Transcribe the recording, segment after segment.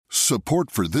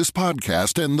Support for this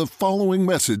podcast and the following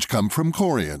message come from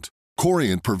Corient.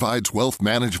 Corient provides wealth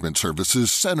management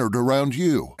services centered around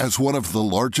you. As one of the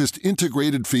largest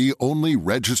integrated fee-only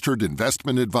registered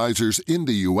investment advisors in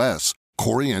the U.S.,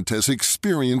 Corient has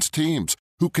experienced teams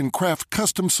who can craft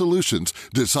custom solutions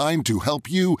designed to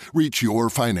help you reach your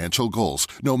financial goals,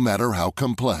 no matter how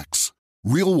complex.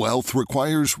 Real wealth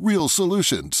requires real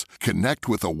solutions. Connect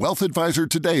with a wealth advisor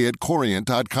today at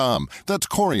Corient.com. That's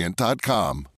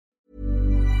Corient.com.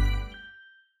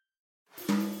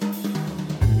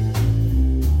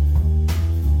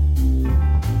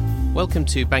 Welcome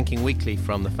to Banking Weekly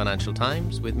from the Financial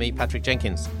Times with me, Patrick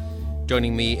Jenkins.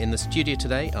 Joining me in the studio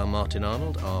today are Martin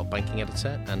Arnold, our banking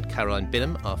editor, and Caroline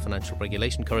Binham, our financial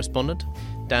regulation correspondent.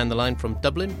 Down the line from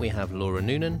Dublin, we have Laura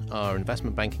Noonan, our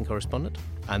investment banking correspondent.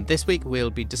 And this week we'll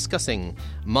be discussing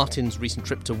Martin's recent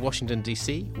trip to Washington,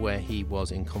 D.C., where he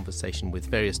was in conversation with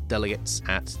various delegates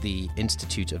at the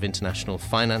Institute of International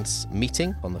Finance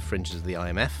meeting on the fringes of the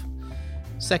IMF.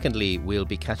 Secondly, we'll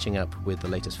be catching up with the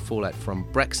latest fallout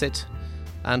from Brexit.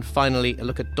 And finally, a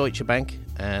look at Deutsche Bank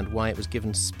and why it was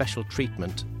given special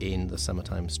treatment in the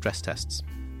summertime stress tests.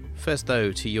 First,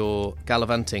 though, to your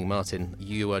gallivanting, Martin.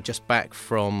 You are just back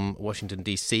from Washington,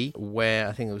 D.C., where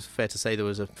I think it was fair to say there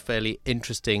was a fairly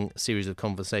interesting series of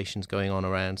conversations going on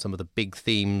around some of the big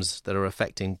themes that are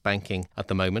affecting banking at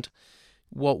the moment.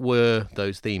 What were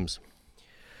those themes?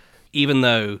 Even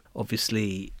though,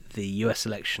 obviously, the US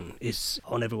election is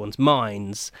on everyone's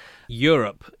minds,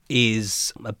 Europe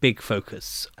is a big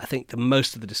focus. I think that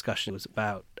most of the discussion was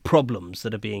about problems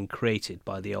that are being created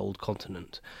by the old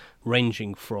continent,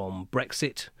 ranging from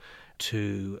Brexit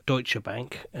to Deutsche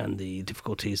Bank and the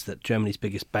difficulties that Germany's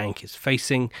biggest bank is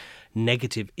facing,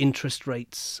 negative interest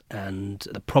rates and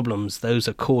the problems those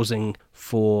are causing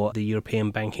for the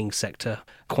European banking sector,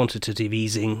 quantitative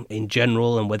easing in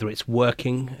general and whether it's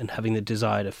working and having the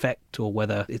desired effect or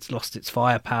whether it's lost its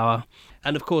firepower,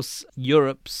 and of course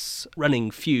Europe's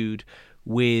running feud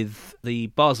with the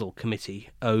Basel Committee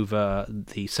over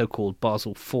the so-called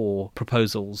Basel IV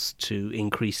proposals to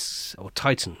increase or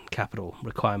tighten capital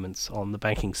requirements on the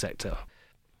banking sector.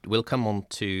 We'll come on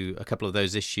to a couple of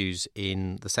those issues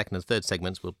in the second and third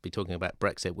segments. We'll be talking about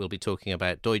Brexit. We'll be talking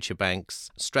about Deutsche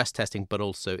Bank's stress testing, but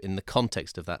also in the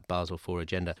context of that Basel IV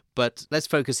agenda. But let's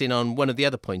focus in on one of the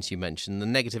other points you mentioned, the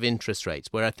negative interest rates,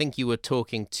 where I think you were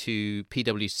talking to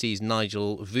PwC's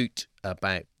Nigel Voot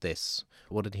about this.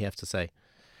 What did he have to say?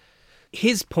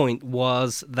 His point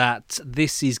was that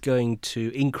this is going to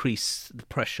increase the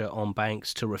pressure on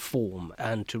banks to reform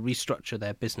and to restructure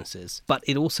their businesses. But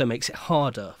it also makes it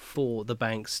harder for the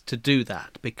banks to do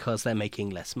that because they're making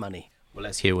less money. Well,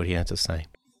 let's hear what he had to say.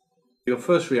 Your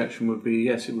first reaction would be,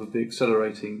 yes, it would be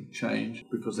accelerating change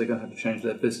because they're going to have to change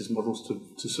their business models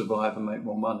to survive and make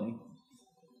more money.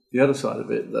 The other side of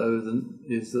it, though,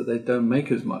 is that they don't make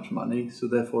as much money, so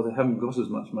therefore they haven't got as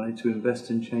much money to invest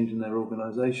in changing their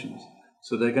organisations.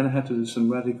 So they're going to have to do some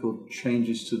radical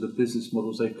changes to the business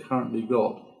models they've currently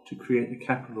got to create the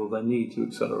capital they need to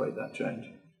accelerate that change.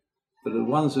 But the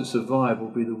ones that survive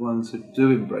will be the ones that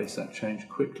do embrace that change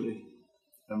quickly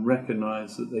and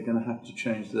recognise that they're going to have to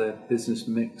change their business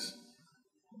mix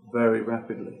very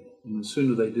rapidly. And the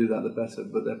sooner they do that, the better.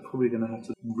 But they're probably going to have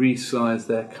to resize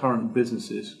their current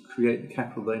businesses, create the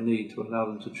capital they need to allow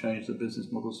them to change their business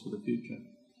models for the future.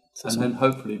 And then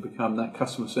hopefully become that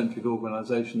customer-centric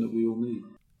organisation that we all need.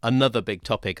 Another big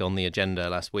topic on the agenda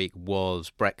last week was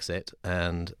Brexit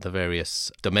and the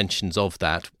various dimensions of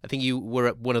that. I think you were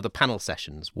at one of the panel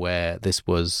sessions where this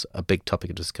was a big topic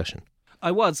of discussion.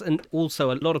 I was, and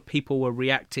also a lot of people were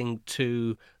reacting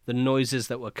to the noises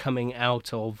that were coming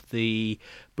out of the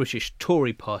British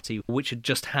Tory party, which had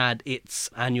just had its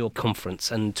annual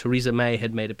conference. And Theresa May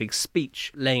had made a big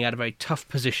speech laying out a very tough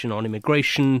position on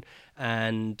immigration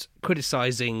and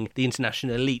criticising the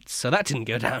international elites. So that didn't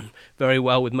go down very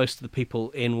well with most of the people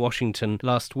in Washington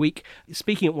last week.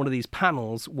 Speaking at one of these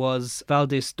panels was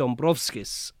Valdis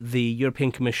Dombrovskis, the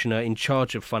European Commissioner in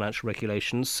charge of financial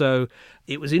regulations. So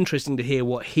it was interesting to hear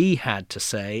what he had to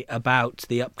say about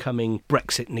the upcoming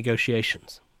Brexit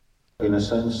negotiations. In a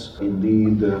sense,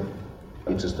 indeed,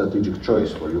 it's a strategic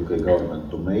choice for UK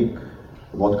government to make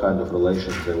what kind of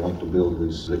relations they want to build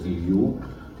with the EU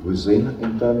within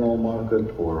internal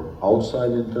market or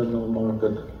outside internal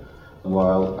market,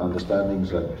 while understanding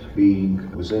that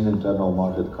being within internal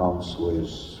market comes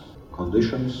with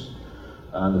conditions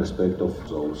and respect of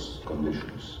those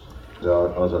conditions. There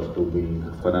are others to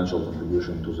being financial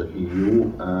contribution to the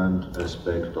EU and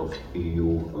respect of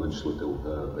EU legislative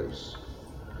base.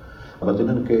 But in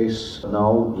any case,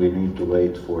 now we need to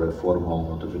wait for a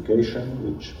formal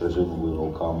notification, which presumably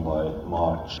will come by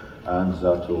March, and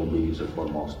that will be the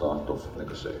formal start of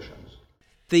negotiations.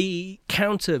 The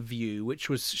counter view, which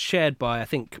was shared by, I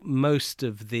think, most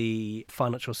of the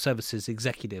financial services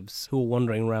executives who were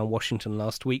wandering around Washington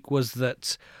last week, was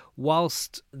that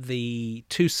whilst the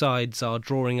two sides are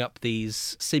drawing up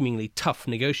these seemingly tough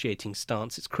negotiating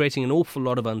stance, it's creating an awful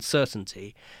lot of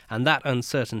uncertainty, and that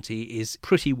uncertainty is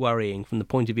pretty worrying from the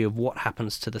point of view of what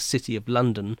happens to the City of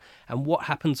London and what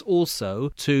happens also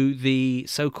to the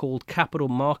so-called Capital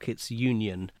Markets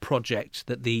Union project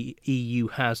that the EU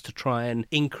has to try and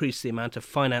increase the amount of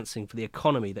financing for the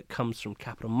economy that comes from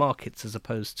capital markets as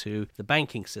opposed to the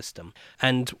banking system.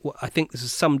 And I think this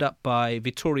is summed up by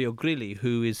Vittorio Grilli,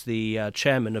 who is the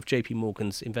chairman of JP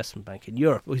Morgan's investment bank in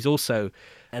Europe. He's also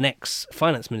an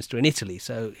ex-finance minister in Italy,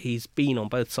 so he's been on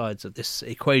both sides of this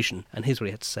equation, and here's what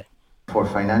he had to say. For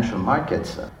financial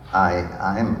markets,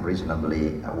 I am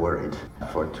reasonably worried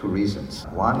for two reasons.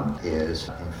 One is,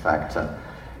 in fact,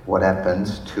 what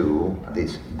happens to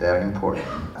this very important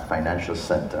financial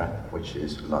center, which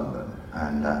is London.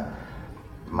 And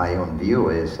my own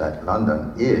view is that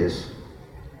London is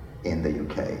in the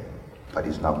UK, but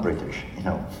it's not British.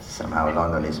 Somehow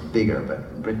London is bigger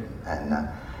than Britain, and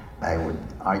I would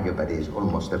argue that it's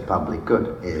almost a public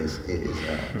good. Is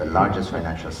the largest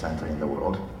financial center in the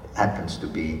world. Happens to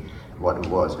be what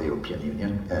was the European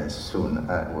Union. Soon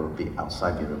will be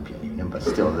outside the European Union, but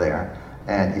still there,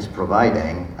 and is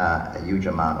providing a huge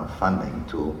amount of funding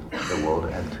to the world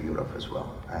and to Europe as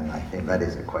well. And I think that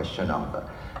is a question of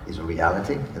is a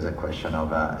reality, is a question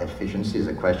of efficiency, is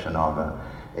a question of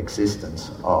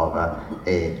existence of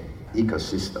a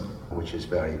ecosystem which is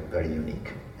very, very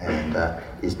unique and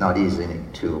is not easy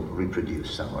to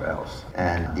reproduce somewhere else.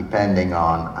 And depending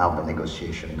on how the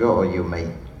negotiation go, you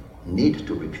may need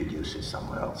to reproduce it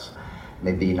somewhere else.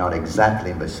 Maybe not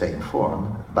exactly in the same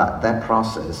form, but that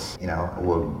process,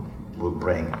 will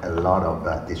bring a lot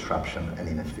of disruption and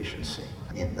inefficiency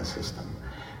in the system.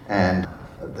 And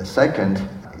the second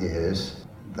is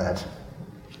that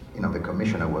the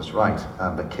Commissioner was right.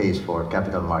 The case for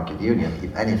Capital Market Union,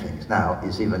 if anything, now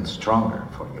is even stronger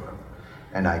for Europe.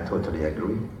 And I totally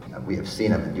agree. We have seen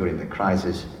that during the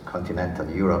crisis, continental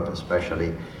Europe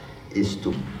especially is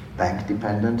too bank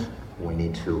dependent. We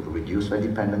need to reduce the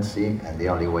dependency, and the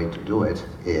only way to do it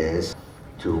is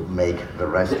to make the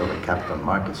rest of the capital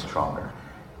market stronger.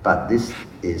 But this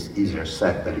is easier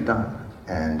said than done.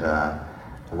 And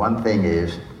one thing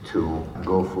is to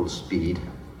go full speed,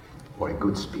 or a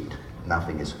good speed.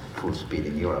 Nothing is full speed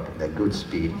in Europe. The good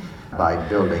speed by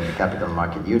building a capital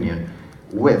market union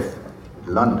with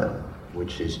London,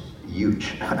 which is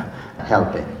huge,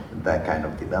 helping that kind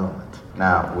of development.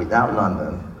 Now, without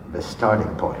London, the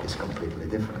starting point is completely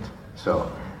different.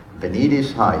 So the need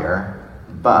is higher,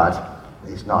 but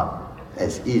it's not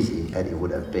as easy as it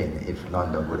would have been if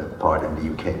London would have part and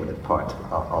the UK would have part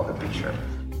of the picture.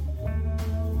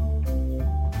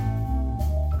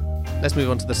 Let's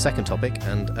move on to the second topic,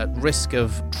 and at risk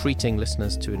of treating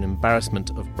listeners to an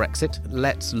embarrassment of Brexit,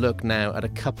 let's look now at a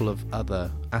couple of other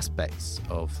aspects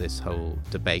of this whole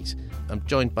debate. I'm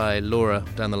joined by Laura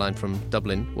down the line from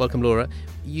Dublin. Welcome, Laura.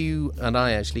 You and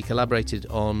I actually collaborated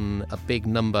on a big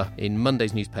number in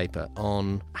Monday's newspaper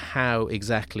on how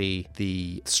exactly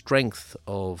the strength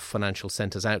of financial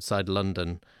centres outside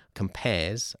London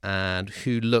compares and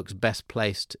who looks best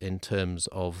placed in terms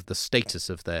of the status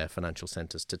of their financial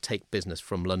centres to take business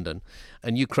from London.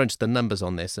 And you crunched the numbers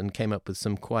on this and came up with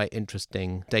some quite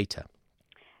interesting data.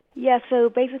 Yeah, so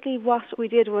basically what we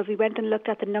did was we went and looked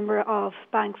at the number of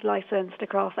banks licensed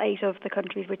across 8 of the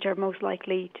countries which are most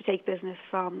likely to take business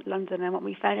from London. And what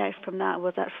we found out from that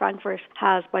was that Frankfurt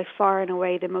has by far and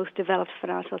away the most developed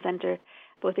financial centre,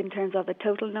 both in terms of the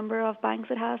total number of banks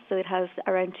it has, so it has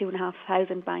around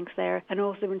 2,500 banks there, and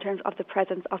also in terms of the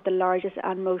presence of the largest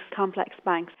and most complex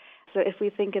banks. So if we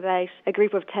think about a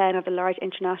group of 10 of the large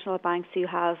international banks who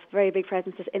have very big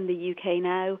presences in the UK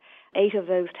now, 8 of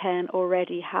those 10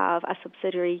 already have a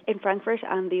subsidiary in Frankfurt,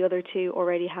 and the other 2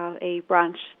 already have a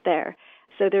branch there.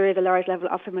 So there is a large level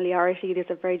of familiarity, there's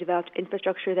a very developed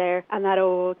infrastructure there, and that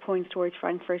all points towards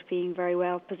Frankfurt being very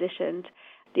well positioned.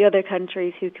 The other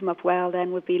countries who come up well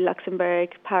then would be Luxembourg,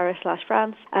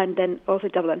 Paris/France, and then also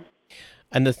Dublin.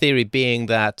 And the theory being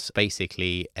that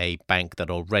basically a bank that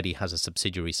already has a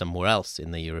subsidiary somewhere else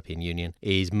in the European Union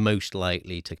is most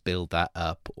likely to build that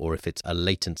up, or if it's a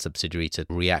latent subsidiary, to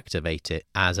reactivate it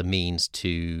as a means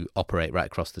to operate right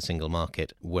across the single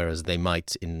market, whereas they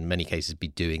might in many cases be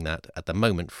doing that at the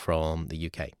moment from the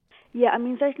UK. Yeah, I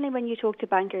mean, certainly when you talk to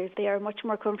bankers, they are much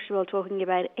more comfortable talking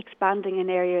about expanding in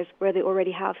areas where they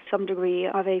already have some degree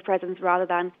of a presence rather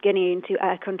than getting into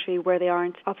a country where they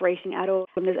aren't operating at all.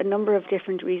 And there's a number of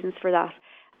different reasons for that.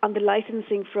 On the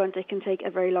licensing front, it can take a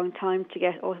very long time to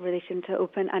get authorization to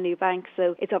open a new bank,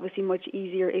 so it's obviously much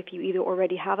easier if you either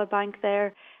already have a bank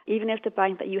there. Even if the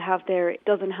bank that you have there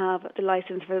doesn't have the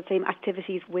license for the same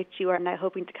activities which you are now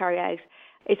hoping to carry out,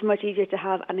 it's much easier to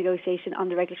have a negotiation on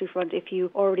the regulatory front if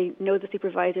you already know the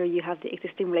supervisor, you have the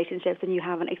existing relationships, and you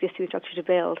have an existing structure to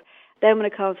build. Then when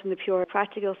it comes from the pure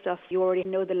practical stuff, you already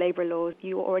know the labour laws,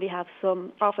 you already have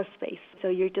some office space, so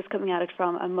you're just coming at it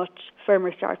from a much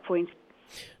firmer start point.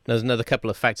 There's another couple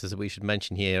of factors that we should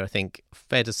mention here. I think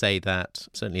fair to say that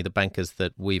certainly the bankers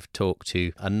that we've talked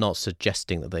to are not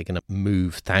suggesting that they're going to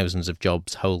move thousands of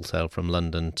jobs wholesale from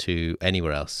London to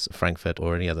anywhere else, Frankfurt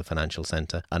or any other financial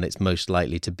centre. And it's most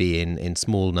likely to be in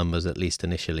small numbers, at least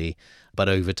initially. But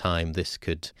over time, this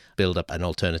could build up an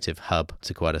alternative hub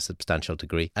to quite a substantial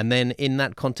degree. And then in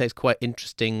that context, quite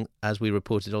interesting, as we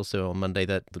reported also on Monday,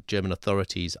 that the German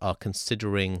authorities are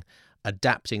considering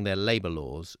adapting their labour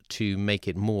laws to make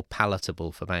it more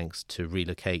palatable for banks to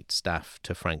relocate staff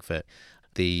to Frankfurt.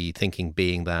 The thinking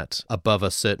being that above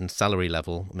a certain salary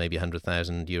level, maybe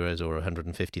 €100,000 or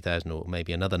 150,000 or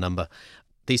maybe another number,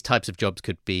 these types of jobs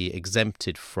could be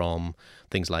exempted from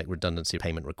things like redundancy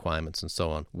payment requirements and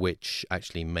so on, which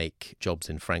actually make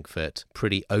jobs in Frankfurt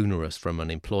pretty onerous from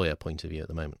an employer point of view at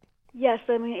the moment. Yes,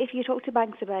 I mean, if you talk to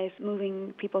banks about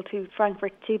moving people to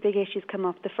Frankfurt, two big issues come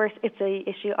up. The first, it's the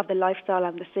issue of the lifestyle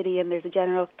and the city, and there's a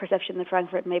general perception that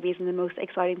Frankfurt maybe isn't the most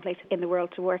exciting place in the world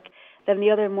to work. Then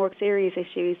the other more serious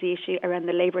issue is the issue around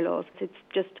the labour laws. It's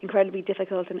just incredibly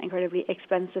difficult and incredibly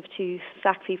expensive to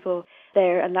sack people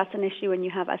there, and that's an issue when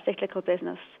you have a cyclical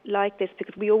business like this,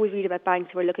 because we always read about banks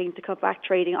who are looking to cut back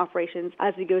trading operations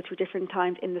as we go through different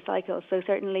times in the cycle. So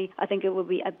certainly I think it will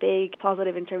be a big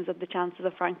positive in terms of the chances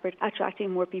of Frankfurt attracting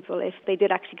more people if they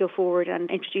did actually go forward and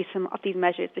introduce some of these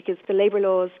measures, because the labour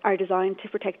laws are designed to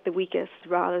protect the weakest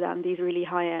rather than these really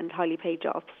high-end, highly paid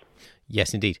jobs.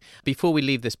 Yes, indeed. Before we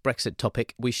leave this Brexit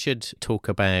topic, we should talk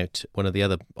about one of the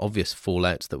other obvious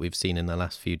fallouts that we've seen in the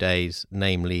last few days,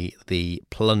 namely the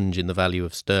plunge in the value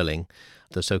of sterling,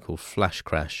 the so-called flash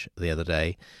crash the other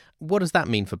day. What does that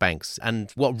mean for banks, and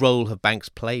what role have banks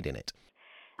played in it?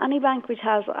 Any bank which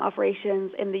has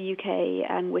operations in the UK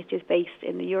and which is based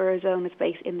in the Eurozone, is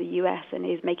based in the US and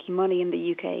is making money in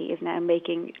the UK, is now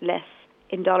making less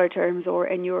in dollar terms or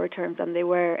in euro terms than they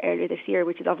were earlier this year,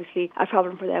 which is obviously a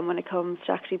problem for them when it comes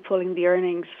to actually pulling the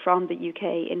earnings from the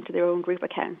UK into their own group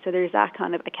account. So there's that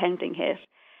kind of accounting hit.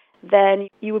 Then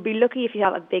you would be lucky if you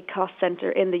have a big cost centre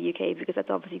in the UK, because that's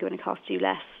obviously going to cost you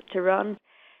less to run.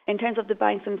 In terms of the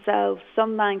banks themselves,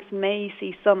 some banks may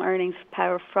see some earnings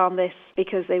power from this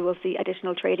because they will see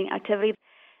additional trading activity.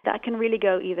 That can really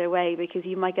go either way, because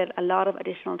you might get a lot of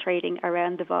additional trading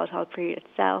around the volatile period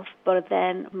itself, but it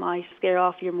then might scare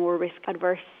off your more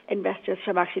risk-adverse investors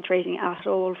from actually trading at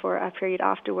all for a period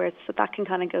afterwards. So that can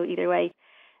kind of go either way.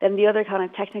 Then the other kind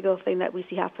of technical thing that we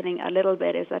see happening a little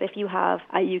bit is that if you have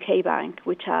a UK bank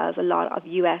which has a lot of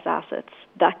US assets,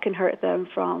 that can hurt them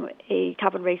from a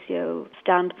capital ratio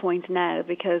standpoint now,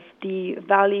 because the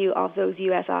value of those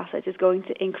US assets is going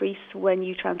to increase when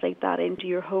you translate that into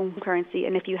your home currency.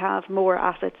 And if you have more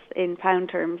assets in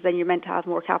pound terms, then you're meant to have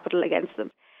more capital against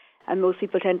them. And most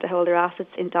people tend to hold their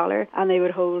assets in dollar, and they would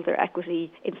hold their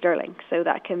equity in sterling. So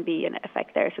that can be an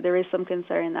effect there. So there is some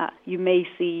concern that you may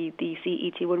see the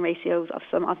CET1 ratios of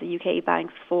some of the UK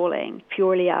banks falling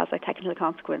purely as a technical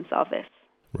consequence of this.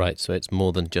 Right, so it's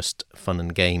more than just fun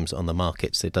and games on the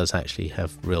markets. It does actually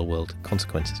have real-world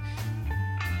consequences.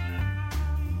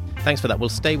 Thanks for that. We'll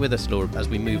stay with us, Laura, as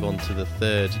we move on to the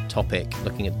third topic,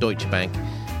 looking at Deutsche Bank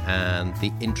and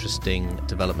the interesting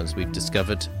developments we've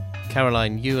discovered.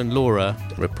 Caroline, you and Laura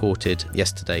reported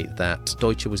yesterday that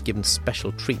Deutsche was given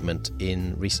special treatment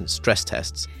in recent stress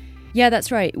tests. Yeah, that's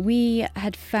right. We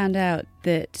had found out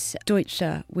that Deutsche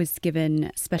was given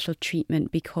special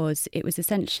treatment because it was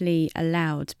essentially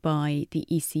allowed by the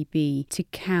ECB to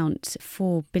count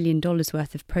 $4 billion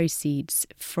worth of proceeds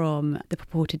from the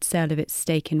purported sale of its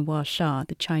stake in Huaxia,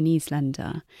 the Chinese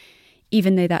lender,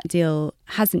 even though that deal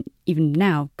hasn't even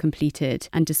now completed,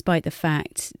 and despite the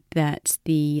fact that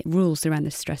the rules around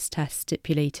the stress test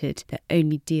stipulated that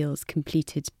only deals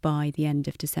completed by the end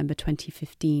of December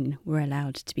 2015 were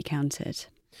allowed to be counted.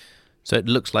 So it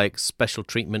looks like special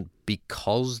treatment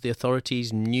because the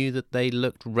authorities knew that they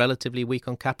looked relatively weak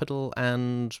on capital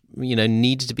and,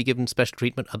 needed to be given special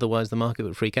treatment, otherwise the market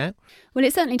would freak out? Well,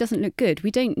 it certainly doesn't look good. We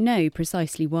don't know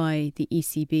precisely why the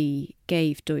ECB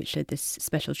gave Deutsche this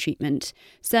special treatment.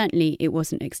 Certainly it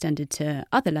wasn't extended to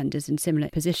other lenders in similar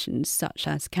positions, such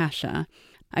as Caixa.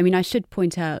 I should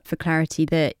point out for clarity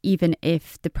that even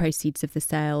if the proceeds of the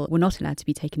sale were not allowed to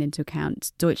be taken into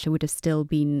account, Deutsche would have still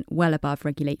been well above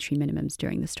regulatory minimums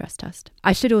during the stress test.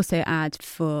 I should also add,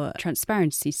 for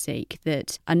transparency's sake,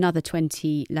 that another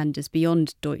 20 lenders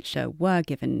beyond Deutsche were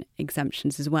given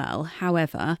exemptions as well.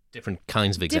 However, different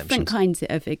kinds of exemptions. Different kinds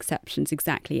of exceptions,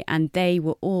 exactly. And they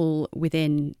were all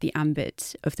within the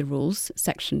ambit of the rules,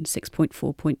 section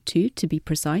 6.4.2 to be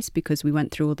precise, because we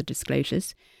went through all the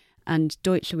disclosures. And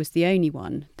Deutsche was the only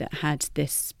one that had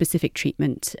this specific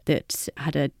treatment that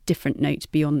had a different note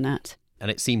beyond that. And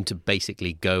it seemed to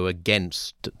basically go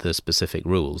against the specific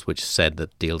rules, which said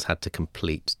that deals had to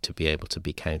complete to be able to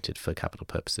be counted for capital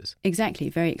purposes. Exactly,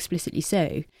 very explicitly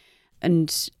so.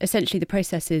 And essentially the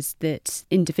process is that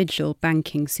individual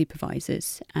banking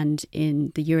supervisors, and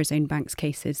in the Eurozone banks'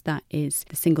 cases, that is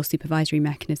the single supervisory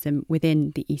mechanism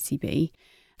within the ECB,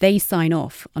 they sign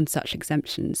off on such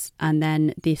exemptions, and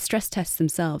then the stress tests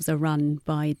themselves are run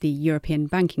by the European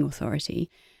Banking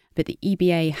Authority. But the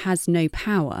EBA has no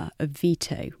power of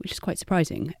veto, which is quite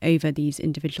surprising, over these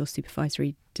individual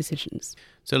supervisory decisions.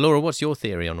 So, Laura, what's your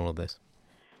theory on all of this?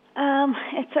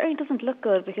 It certainly doesn't look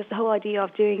good, because the whole idea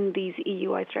of doing these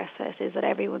EU-wide stress tests is that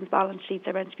everyone's balance sheets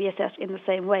are meant to be assessed in the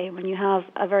same way. When you have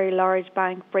a very large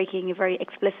bank breaking a very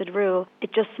explicit rule,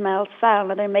 it just smells foul.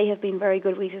 And there may have been very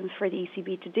good reasons for the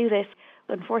ECB to do this.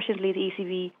 Unfortunately, the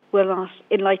ECB will not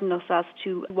enlighten us as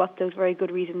to what those very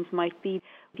good reasons might be.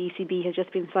 The ECB has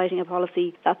just been citing a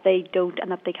policy that they don't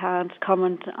and that they can't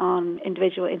comment on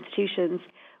individual institutions.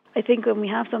 I think when we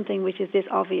have something which is this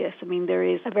obvious, there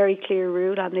is a very clear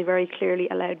rule and they very clearly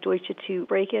allowed Deutsche to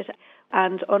break it.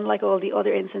 And unlike all the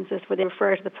other instances where they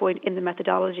refer to the point in the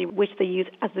methodology which they use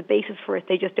as the basis for it,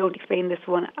 they just don't explain this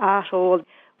one at all.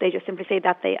 They just simply say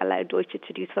that they allowed Deutsche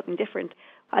to do something different.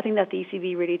 I think that the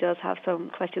ECB really does have some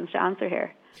questions to answer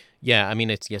here. Yeah,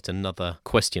 it's yet another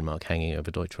question mark hanging over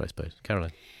Deutsche, I suppose.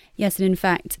 Caroline? Yes, and in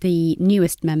fact, the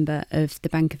newest member of the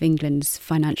Bank of England's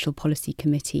Financial Policy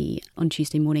Committee on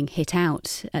Tuesday morning hit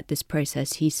out at this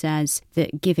process. He says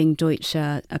that giving Deutsche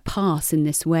a pass in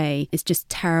this way is just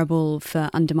terrible for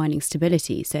undermining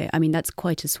stability. So, that's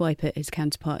quite a swipe at his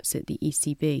counterparts at the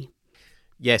ECB.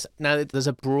 Yes. Now, there's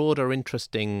a broader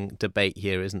interesting debate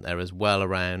here, isn't there, as well,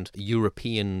 around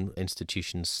European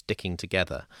institutions sticking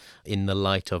together in the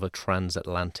light of a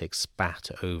transatlantic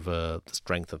spat over the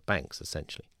strength of banks,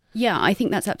 essentially. Yeah, I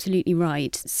think that's absolutely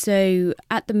right. So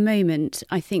at the moment,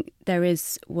 I think there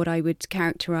is what I would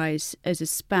characterise as a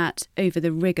spat over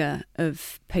the rigour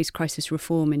of post-crisis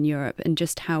reform in Europe and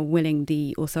just how willing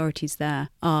the authorities there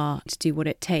are to do what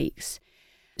it takes.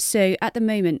 So at the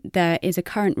moment, there is a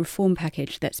current reform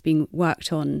package that's being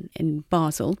worked on in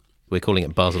Basel. We're calling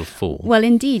it Basel IV. Well,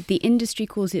 indeed, the industry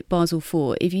calls it Basel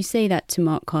IV. If you say that to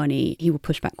Mark Carney, he will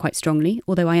push back quite strongly,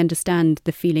 although I understand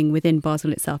the feeling within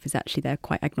Basel itself is actually they're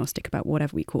quite agnostic about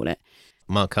whatever we call it.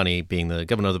 Mark Carney being the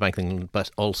governor of the Bank of England,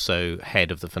 but also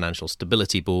head of the Financial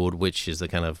Stability Board, which is the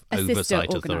kind of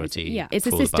oversight authority. Yeah, it's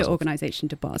a sister organisation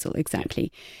to Basel,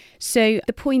 exactly. So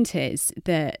the point is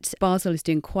that Basel is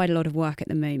doing quite a lot of work at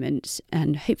the moment,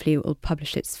 and hopefully it will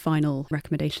publish its final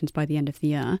recommendations by the end of the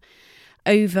year,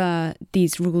 over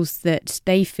these rules that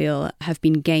they feel have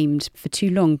been gamed for too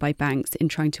long by banks in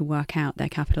trying to work out their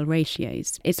capital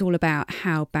ratios. It's all about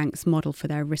how banks model for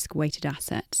their risk-weighted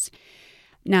assets.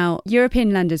 Now, European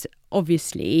lenders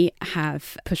obviously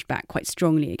have pushed back quite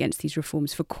strongly against these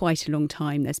reforms for quite a long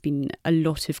time. There's been a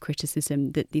lot of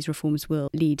criticism that these reforms will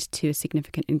lead to a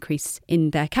significant increase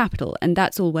in their capital. And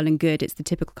that's all well and good. It's the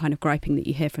typical kind of griping that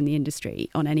you hear from the industry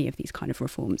on any of these kind of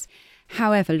reforms.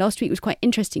 However, last week was quite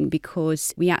interesting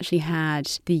because we actually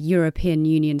had the European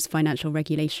Union's financial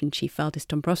regulation chief, Valdis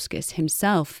Dombrovskis,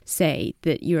 himself say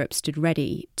that Europe stood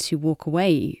ready to walk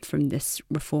away from this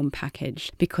reform package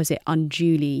because it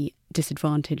unduly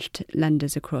disadvantaged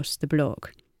lenders across the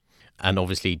bloc. And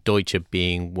obviously Deutsche,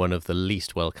 being one of the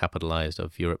least well capitalised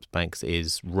of Europe's banks,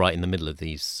 is right in the middle of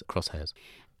these crosshairs.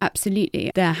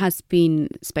 Absolutely. There has been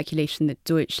speculation that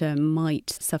Deutsche might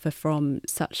suffer from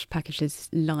such packages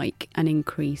like an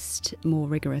increased, more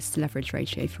rigorous leverage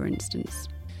ratio, for instance.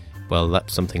 Well,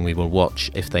 that's something we will watch.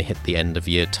 If they hit the end of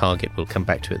year target, we'll come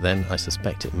back to it then. I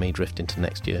suspect it may drift into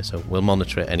next year, so we'll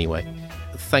monitor it anyway.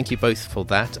 Thank you both for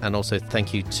that, and also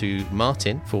thank you to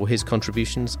Martin for his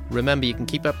contributions. Remember, you can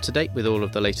keep up to date with all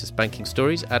of the latest banking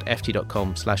stories at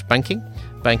ft.com/banking.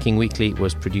 Banking Weekly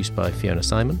was produced by Fiona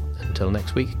Simon. Until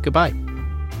next week, goodbye.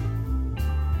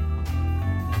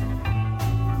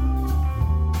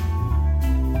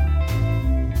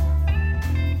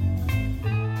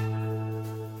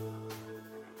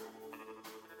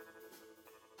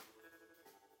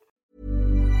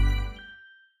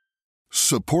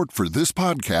 Support for this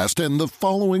podcast and the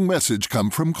following message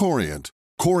come from Corient.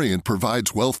 Corient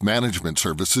provides wealth management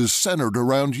services centered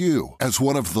around you. As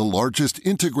one of the largest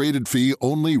integrated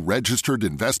fee-only registered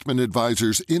investment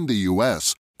advisors in the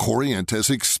U.S., Corient has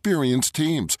experienced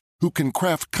teams who can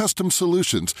craft custom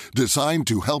solutions designed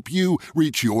to help you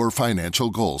reach your financial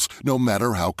goals, no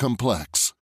matter how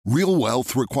complex. Real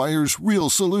wealth requires real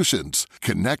solutions.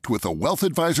 Connect with a wealth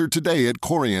advisor today at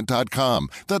Corient.com.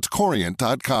 That's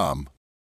Corient.com.